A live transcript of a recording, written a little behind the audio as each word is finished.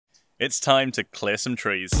It's time to clear some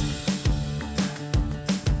trees.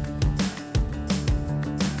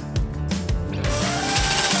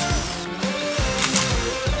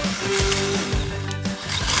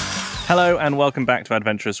 Hello and welcome back to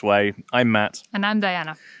Adventurous Way. I'm Matt. And I'm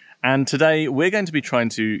Diana. And today we're going to be trying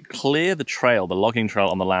to clear the trail, the logging trail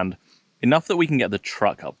on the land, enough that we can get the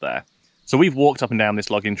truck up there. So we've walked up and down this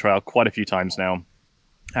logging trail quite a few times now.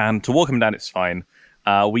 And to walk them down, it's fine.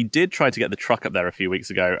 We did try to get the truck up there a few weeks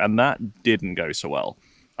ago, and that didn't go so well.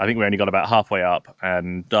 I think we only got about halfway up,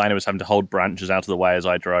 and Dinah was having to hold branches out of the way as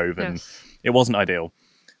I drove, and It wasn't ideal.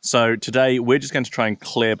 So today, we're just going to try and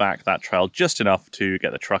clear back that trail just enough to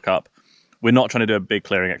get the truck up. We're not trying to do a big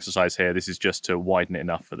clearing exercise here. This is just to widen it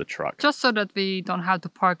enough for the truck. Just so that we don't have to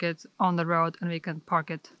park it on the road and we can park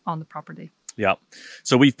it on the property. Yeah.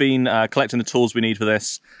 So we've been collecting the tools we need for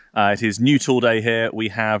this. It is new tool day here. We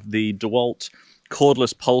have the DeWalt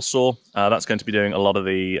cordless pole saw. That's going to be doing a lot of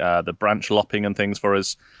the branch lopping and things for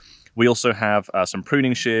us. We also have some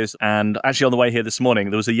pruning shears, and actually on the way here this morning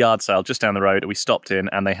there was a yard sale just down the road. We stopped in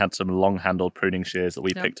and they had some long-handled pruning shears that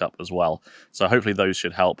we picked up as well. So hopefully those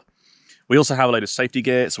should help. We also have a load of safety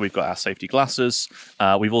gear, so we've got our safety glasses.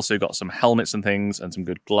 We've also got some helmets and things and some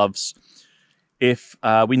good gloves. If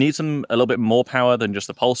we need a little bit more power than just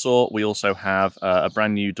the pole saw, we also have a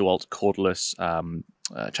brand new DeWalt cordless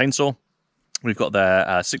chainsaw. We've got their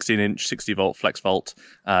 16-inch, 60-volt flex volt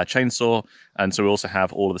chainsaw, and so we also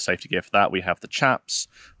have all of the safety gear for that. We have the chaps,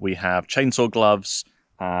 we have chainsaw gloves,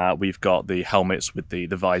 we've got the helmets with the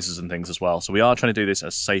visors and things as well. So we are trying to do this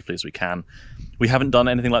as safely as we can. We haven't done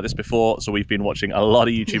anything like this before, so we've been watching a lot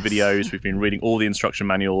of YouTube videos, we've been reading all the instruction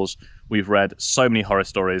manuals, we've read so many horror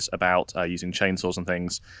stories about using chainsaws and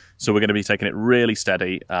things. So we're going to be taking it really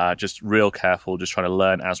steady, just real careful, just trying to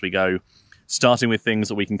learn as we go. Starting with things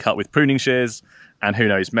that we can cut with pruning shears, and who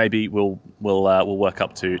knows, maybe we'll work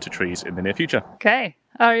up to trees in the near future. Okay,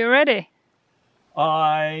 are you ready?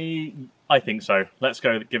 I think so. Let's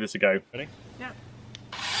go give this a go. Ready? Yeah.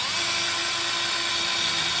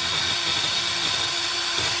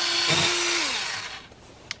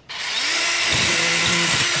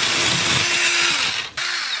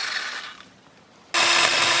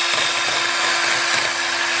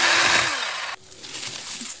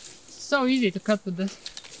 So easy to cut with this.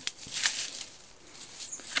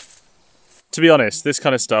 To be honest, this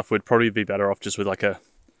kind of stuff would probably be better off just with like a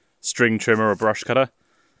string trimmer or brush cutter.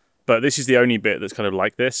 But this is the only bit that's kind of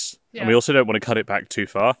like this. Yeah. And we also don't want to cut it back too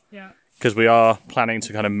far. Yeah. Because we are planning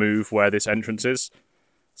to kind of move where this entrance is.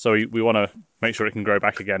 So we want to make sure it can grow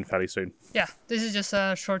back again fairly soon. Yeah, this is just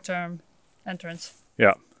a short-term entrance.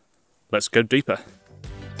 Yeah. Let's go deeper.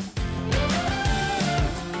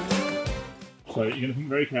 So you're going to think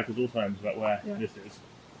very careful at all times about where this is.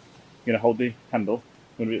 You're going to hold the handle.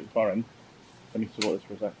 It's going to be at the far end. Let me support this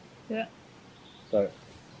for a sec. Yeah. So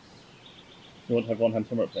you want to have one hand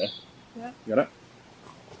somewhere up here. Yeah. You got it?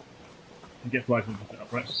 And get right and put it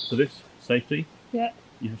up, right? So this, safety. Yeah.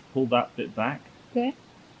 You have to pull that bit back. Okay.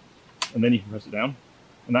 And then you can press it down.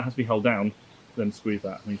 And that has to be held down. Then squeeze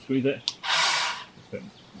that. When you squeeze it, it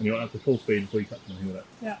spins. And you want to have to full speed before you touch anything with it.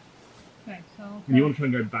 Yeah. Okay, so... And you want to try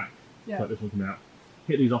and go back. Yeah. Like this one coming out.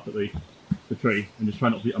 Hit these off at the tree and just try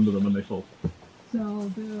not to be under them when they fall. So I'll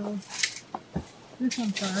do this one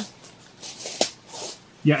first.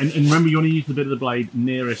 Yeah, and remember you want to use the bit of the blade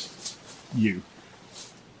nearest you.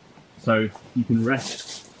 So you can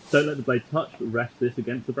rest, don't let the blade touch, but rest this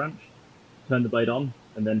against the branch. Turn the blade on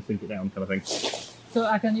and then sink it down kind of thing. So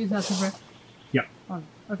I can use that to rest? Yeah. On. Okay.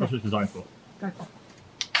 That's what it's designed for. Gotcha.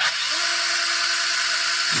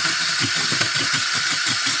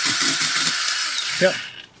 Yep.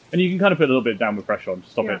 And you can kind of put a little bit of downward pressure on to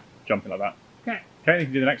stop it jumping like that. Okay. Okay, you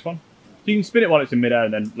can do the next one. So you can spin it while it's in midair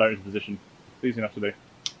and then lower it into position. It's easy enough to do.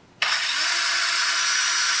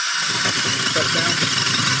 Press down.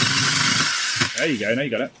 There you go, now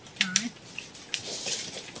you got it. Alright.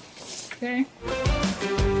 Okay.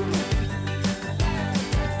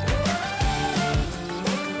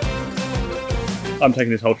 I'm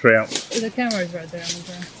taking this whole tree out. The camera is right there.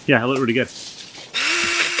 Yeah, it looked really good.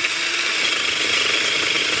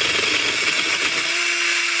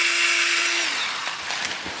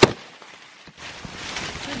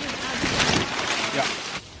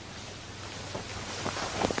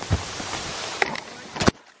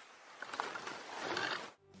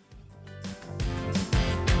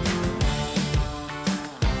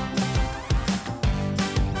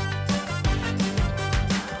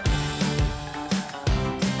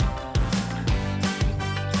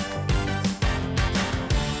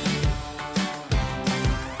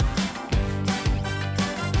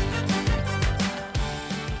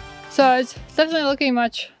 So it's definitely looking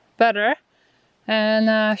much better,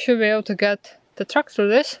 and should be able to get the truck through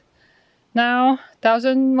this. Now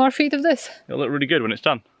 1,000 more feet of this. It'll look really good when it's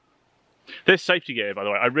done. This safety gear, by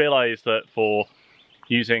the way, I realised that for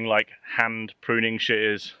using like hand pruning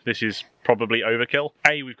shears, this is probably overkill.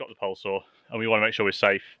 A, we've got the pole saw and we want to make sure we're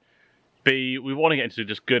safe. B, we want to get into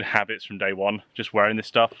just good habits from day one, just wearing this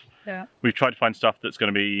stuff. Yeah. We've tried to find stuff that's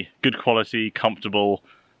going to be good quality, comfortable,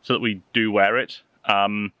 so that we do wear it.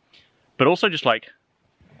 But also just like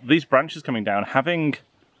these branches coming down, having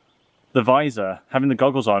the visor, having the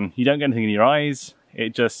goggles on, you don't get anything in your eyes.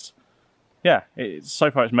 It just, yeah,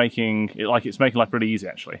 so far it's making life really easy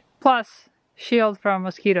actually. Plus, shield from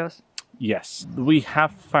mosquitoes. Yes, we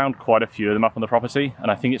have found quite a few of them up on the property,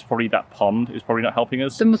 and I think it's probably that pond is probably not helping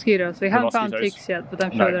us. The mosquitoes. We haven't found mosquitoes. ticks yet, but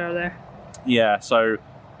I'm sure they're there. Yeah, so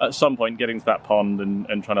at some point getting to that pond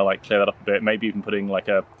and trying to like clear that up a bit, maybe even putting like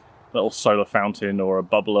a little solar fountain or a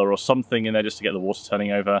bubbler or something in there just to get the water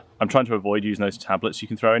turning over. I'm trying to avoid using those tablets you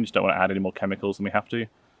can throw in, just don't want to add any more chemicals than we have to.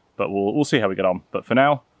 But we'll see how we get on. But for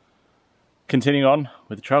now, continuing on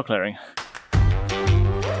with the trail clearing.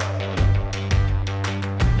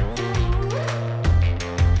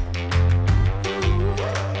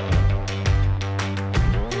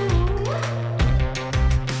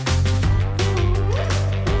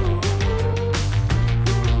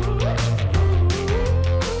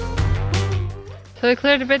 So we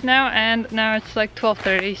cleared a bit now, and now it's like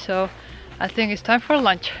 12:30, so I think it's time for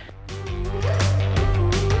lunch.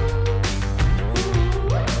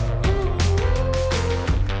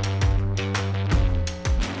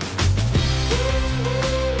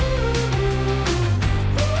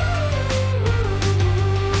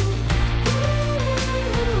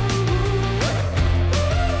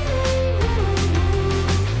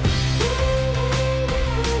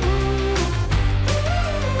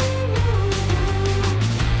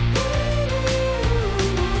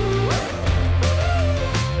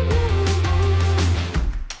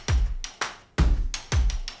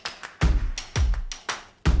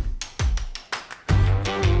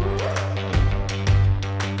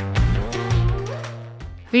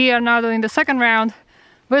 We are now doing the second round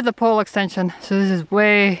with the pole extension, so this is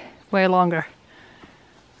way longer.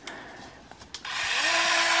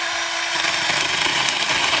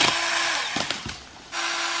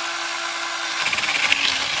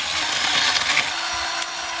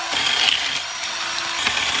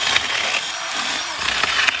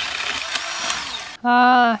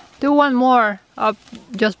 Do one more up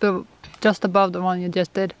just above the one you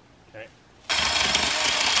just did. Okay.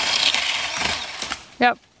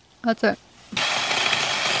 Yep, that's it.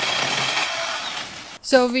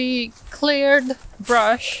 So we cleared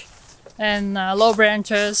brush and low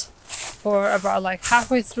branches for about like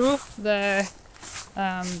halfway through the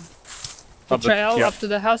trail up to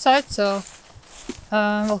the house side. So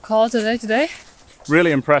we'll call it a day today.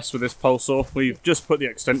 Really impressed with this pole saw. We've just put the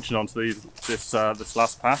extension onto this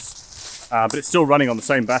last pass, but it's still running on the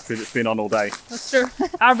same battery that's been on all day. That's true.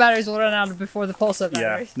 Our batteries will run out before the pole saw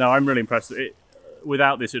batteries. Yeah, no, I'm really impressed.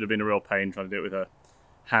 Without this, it would have been a real pain trying to do it with a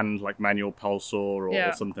hand, like manual pole saw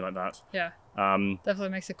or something like that. Yeah, definitely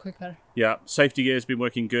makes it quicker. Yeah, safety gear's been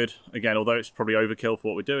working good. Again, although it's probably overkill for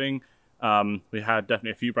what we're doing, we had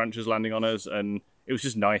definitely a few branches landing on us, and it was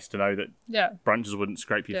just nice to know that branches wouldn't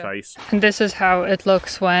scrape your face. And this is how it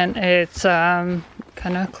looks when it's kind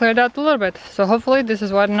of cleared out a little bit. So hopefully this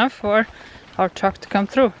is wide enough for our truck to come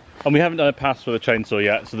through. And we haven't done a pass for the chainsaw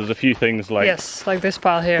yet, so there's a few things like this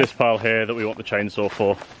pile here. This pile here that we want the chainsaw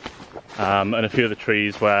for, and a few of the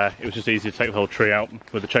trees where it was just easier to take the whole tree out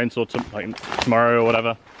with the chainsaw like tomorrow or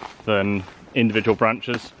whatever than individual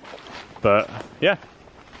branches. But yeah,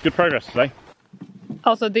 good progress today.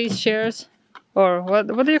 Also, these shears, or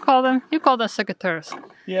what do you call them? You call them secateurs.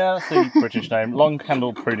 Yeah, that's the British name. Long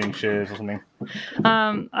handled pruning shears or something.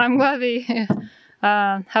 I'm glad we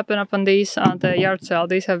happened up on these on the yard sale.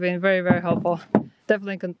 These have been very helpful.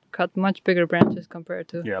 Definitely can cut much bigger branches compared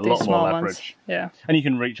to these small ones. Yeah, and you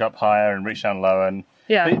can reach up higher and reach down lower. And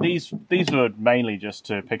these were mainly just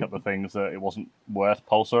to pick up the things that it wasn't worth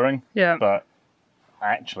pole sawing. Yeah, but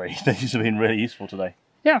actually these have been really useful today.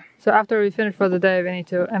 Yeah. So after we finish for the day, we need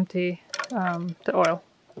to empty the oil.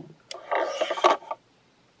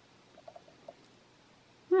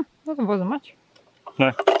 That wasn't much.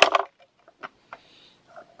 No.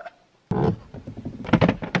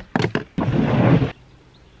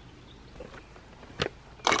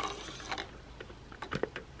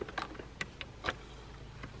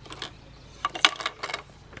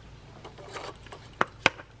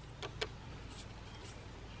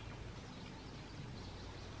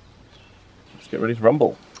 Get ready to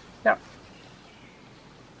rumble. Yeah.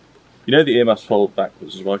 You know the earmuffs fold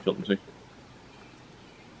backwards as well, if you want them to.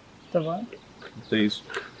 The what? These.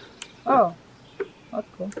 Oh, that's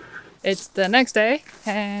cool. It's the next day,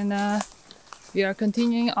 and we are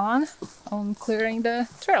continuing on clearing the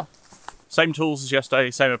trail. Same tools as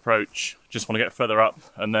yesterday, same approach. Just want to get further up,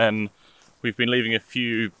 and then we've been leaving a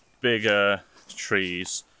few bigger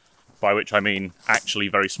trees, by which I mean actually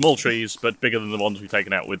very small trees, but bigger than the ones we've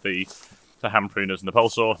taken out with the hand pruners and the pole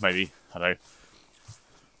saw. Maybe, I don't know,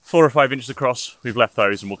 4 or 5 inches across. We've left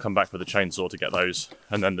those, and we'll come back with a chainsaw to get those.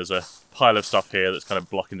 And then there's a pile of stuff here that's kind of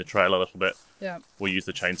blocking the trail a little bit. Yeah. We'll use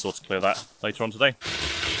the chainsaw to clear that later on today.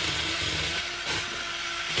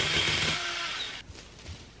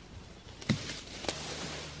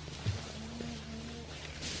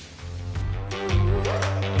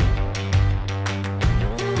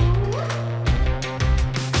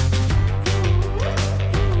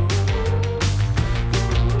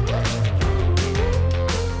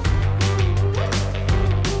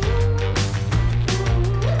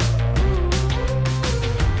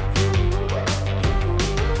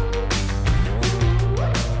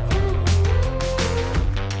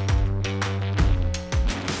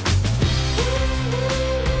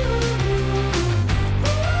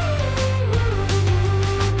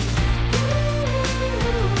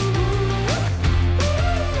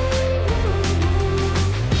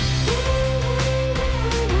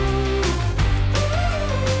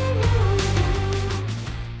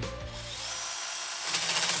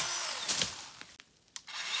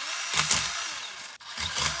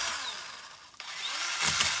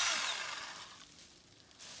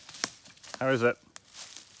 How is it?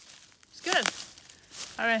 It's good.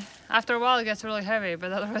 I mean, after a while it gets really heavy,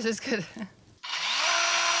 but otherwise it's good.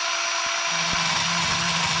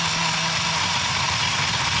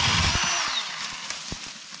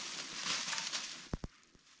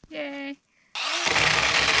 Yay!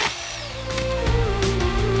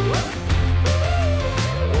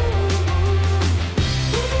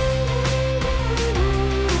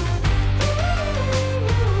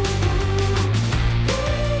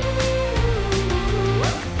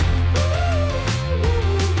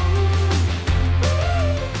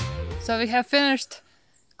 So we have finished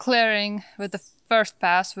clearing with the first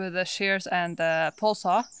pass with the shears and the pole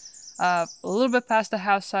saw. A little bit past the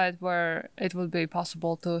house side where it would be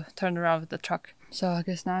possible to turn around with the truck. So I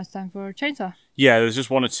guess now it's time for a chainsaw. Yeah, there's just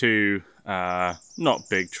 1 or 2, not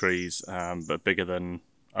big trees, but bigger than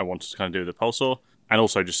I wanted to kind of do with the pole saw. And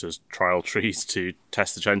also just as trial trees to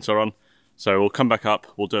test the chainsaw on. So we'll come back up,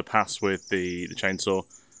 we'll do a pass with the chainsaw.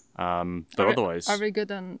 But otherwise... Are we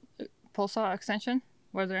good on pole saw extension?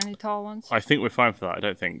 Were there any tall ones? I think we're fine for that, I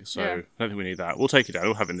don't think. So yeah. I don't think we need that. We'll take it down,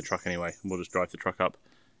 we'll have it in the truck anyway. And we'll just drive the truck up,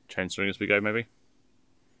 chainsawing as we go, maybe?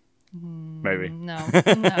 Maybe. No.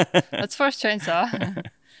 Let's first chainsaw.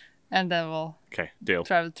 And then we'll deal.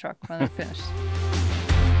 drive the truck when we're finished.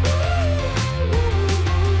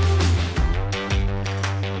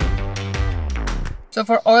 So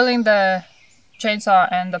for oiling the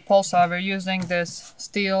chainsaw and the pole saw, we're using this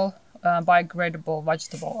steel biodegradable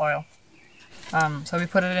vegetable oil. So we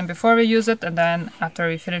put it in before we use it, and then after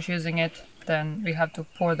we finish using it, then we have to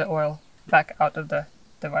pour the oil back out of the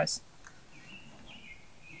device.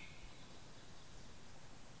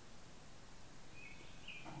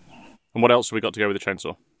 And what else have we got to go with the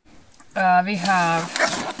chainsaw? We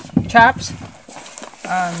have chaps.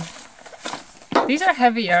 These are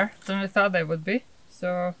heavier than I thought they would be, so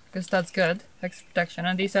I guess that's good, extra protection.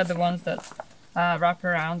 And these are the ones that wrap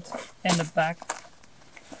around in the back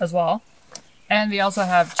as well. And we also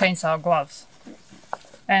have chainsaw gloves.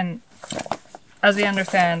 And as we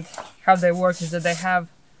understand how they work is that they have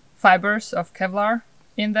fibers of Kevlar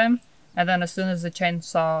in them, and then as soon as the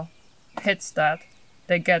chainsaw hits that,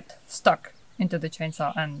 they get stuck into the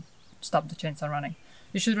chainsaw and stop the chainsaw running.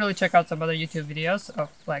 You should really check out some other YouTube videos of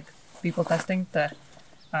like people testing the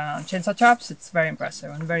chainsaw chops. It's very impressive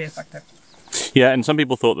and very effective. Yeah, and some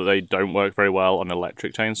people thought that they don't work very well on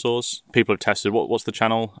electric chainsaws. People have tested, what's the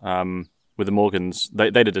channel? With the Morgans, they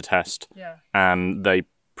did a test, and they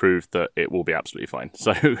proved that it will be absolutely fine.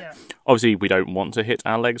 So obviously we don't want to hit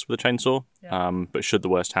our legs with a chainsaw, but should the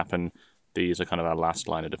worst happen, these are kind of our last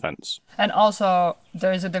line of defense. And also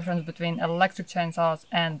there is a difference between electric chainsaws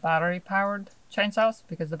and battery-powered chainsaws,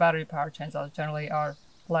 because the battery-powered chainsaws generally are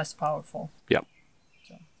less powerful. Yeah.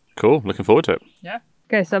 So. Cool, looking forward to it. Yeah.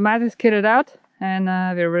 Okay, so Matt is kitted out, and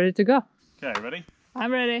we're ready to go. Okay, ready?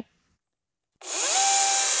 I'm ready.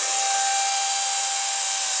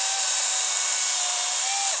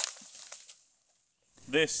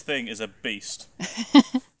 This thing is a beast.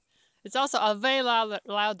 It's also a way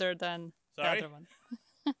louder than the other one.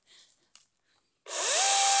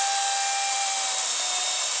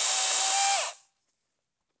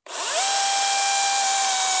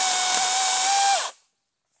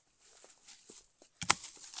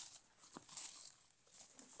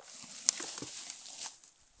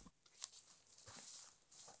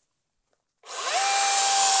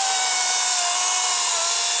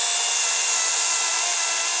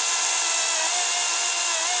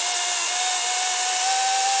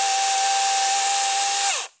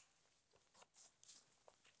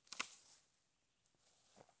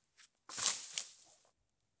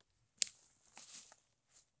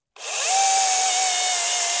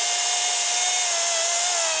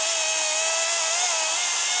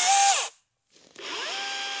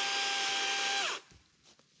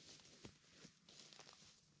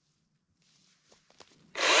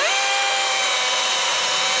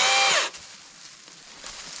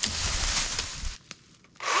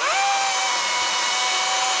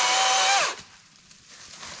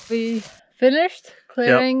 we finished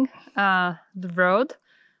clearing the road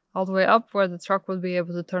all the way up where the truck would be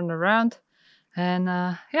able to turn around. And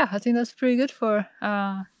yeah, I think that's pretty good for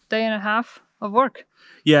a day and a half of work.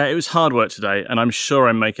 Yeah, it was hard work today, and I'm sure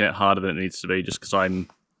I'm making it harder than it needs to be just because I'm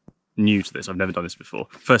new to this. I've never done this before.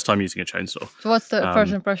 First time using a chainsaw. So what's the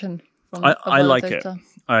first impression? I like it.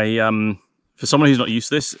 For someone who's not used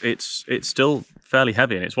to this, it's still fairly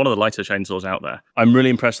heavy, and it's one of the lighter chainsaws out there. I'm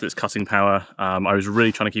really impressed with its cutting power. I was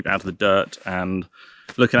really trying to keep it out of the dirt, and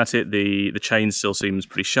looking at it, the chain still seems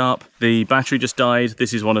pretty sharp. The battery just died.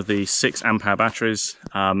 This is one of the 6 amp hour batteries.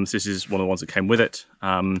 This is one of the ones that came with it.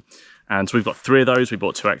 And so we've got 3 of those. We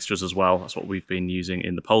bought 2 extras as well. That's what we've been using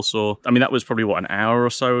in the pole saw. I mean, that was probably, what, an hour or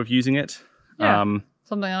so of using it? Yeah,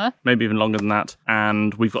 something like that. Maybe even longer than that.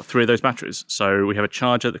 And we've got 3 of those batteries. So we have a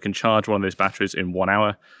charger that can charge one of those batteries in 1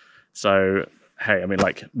 hour. So, hey, I mean,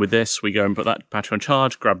 like with this, we go and put that battery on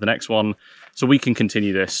charge, grab the next one. So we can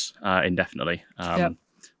continue this indefinitely.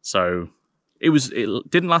 So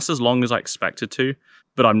it didn't last as long as I expected to,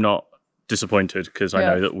 but I'm not disappointed because I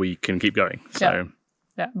know that we can keep going. So.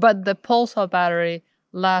 Yeah, but the pole saw battery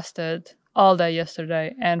lasted all day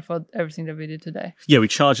yesterday and for everything that we did today. Yeah, we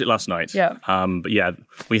charged it last night. Yeah. But yeah,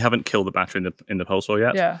 we haven't killed the battery in the pole saw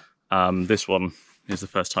yet. Yeah. This one is the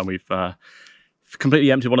first time we've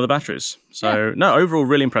completely emptied one of the batteries. So no, overall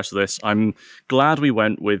really impressed with this. I'm glad we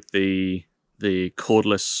went with the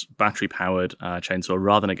cordless battery powered chainsaw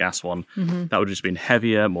rather than a gas one. That would have just been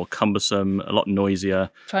heavier, more cumbersome, a lot noisier.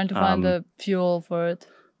 Trying to find the fuel for it.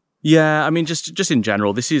 Yeah, I mean, just in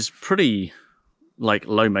general, this is pretty like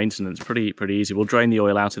low maintenance, pretty easy. We'll drain the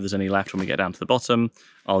oil out if there's any left when we get down to the bottom.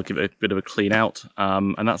 I'll give it a bit of a clean out,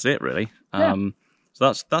 and that's it really. So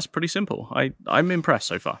that's pretty simple. I'm impressed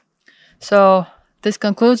so far. So this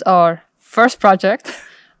concludes our first project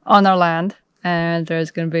on our land, and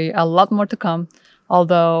there's going to be a lot more to come.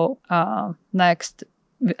 Although next,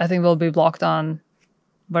 I think we'll be blocked on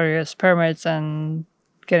various permits and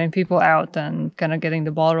getting people out and kind of getting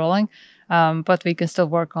the ball rolling. But we can still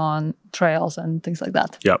work on trails and things like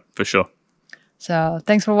that. Yeah, for sure. So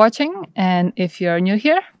thanks for watching. And if you're new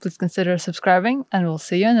here, please consider subscribing, and we'll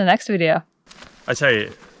see you in the next video. I tell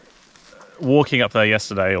you, walking up there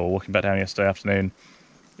yesterday or walking back down yesterday afternoon,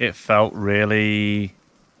 it felt really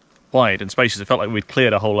wide and spacious. It felt like we'd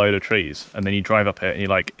cleared a whole load of trees, and then you drive up it and you're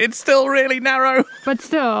like, it's still really narrow. But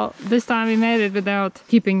still, this time we made it without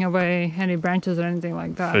keeping away any branches or anything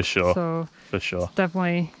like that. For sure. So for sure.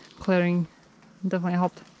 Definitely clearing definitely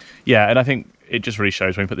helped. Yeah, and I think it just really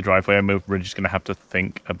shows when we put the driveway in, we're just going to have to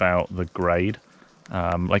think about the grade.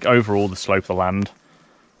 Like overall, the slope of the land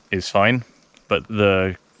is fine, but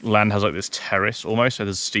the land has like this terrace almost, so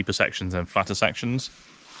there's steeper sections and flatter sections.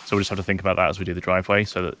 So we'll just have to think about that as we do the driveway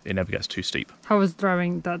so that it never gets too steep. How was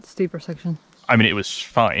driving that steeper section? I mean, it was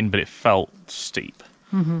fine, but it felt steep.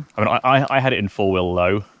 I mean, I had it in 4-wheel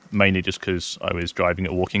low, mainly just because I was driving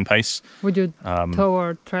at walking pace. Would you tow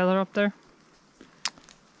our trailer up there?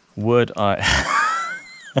 Would I?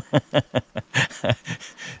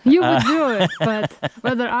 You would do it, but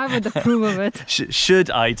whether I would approve of it.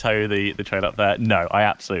 Should I tow the trailer up there? No, I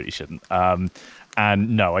absolutely shouldn't.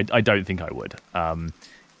 And no, I don't think I would.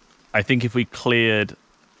 I think if we cleared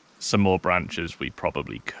some more branches, we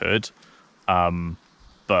probably could,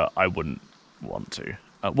 but I wouldn't want to.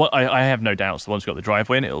 I have no doubts that once we've got the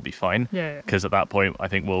driveway in, it'll be fine. Yeah. Because at that point, I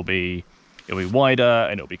think it'll be wider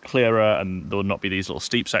and it'll be clearer, and there'll not be these little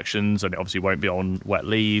steep sections, and it obviously won't be on wet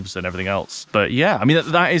leaves and everything else. But yeah, I mean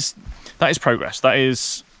that is progress. That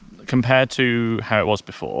is compared to how it was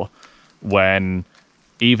before, when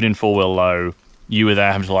even in 4-wheel low, you were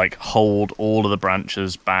there having to like hold all of the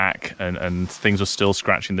branches back, and things were still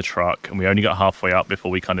scratching the truck, and we only got halfway up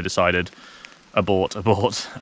before we kind of decided abort.